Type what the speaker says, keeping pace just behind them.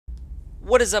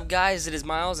What is up, guys? It is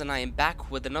Miles and I am back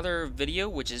with another video,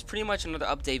 which is pretty much another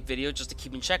update video just to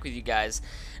keep in check with you guys.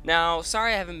 Now,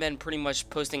 sorry I haven't been pretty much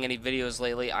posting any videos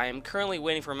lately. I am currently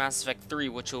waiting for Mass Effect 3,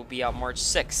 which will be out March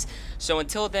 6th. So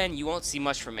until then, you won't see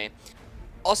much from me.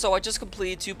 Also, I just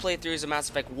completed 2 playthroughs of Mass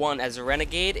Effect 1 as a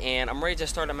Renegade, and I'm ready to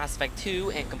start on Mass Effect 2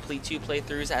 and complete 2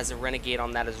 playthroughs as a Renegade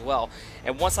on that as well.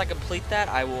 And once I complete that,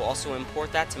 I will also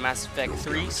import that to Mass Effect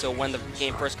 3, so when the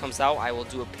game first comes out, I will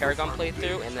do a Paragon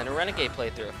playthrough and then a Renegade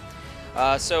playthrough.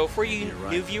 So for you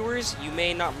new viewers, you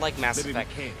may not like Mass Effect.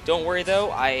 Don't worry though,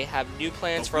 I have new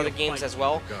plans for other games as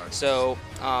well. So,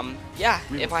 yeah,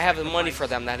 if I have the money for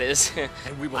them, that is.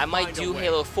 I might do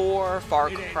Halo 4, Far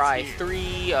Cry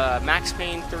 3, Max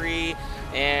Payne 3,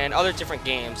 and other different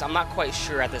games. I'm not quite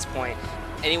sure at this point.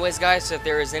 Anyways, guys, so if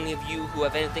there is any of you who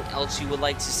have anything else you would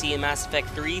like to see in Mass Effect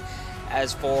 3,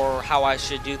 as for how I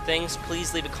should do things,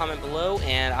 please leave a comment below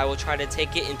and I will try to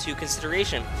take it into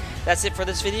consideration. That's it for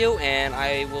this video, and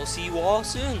I will see you all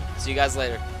soon. See you guys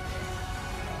later.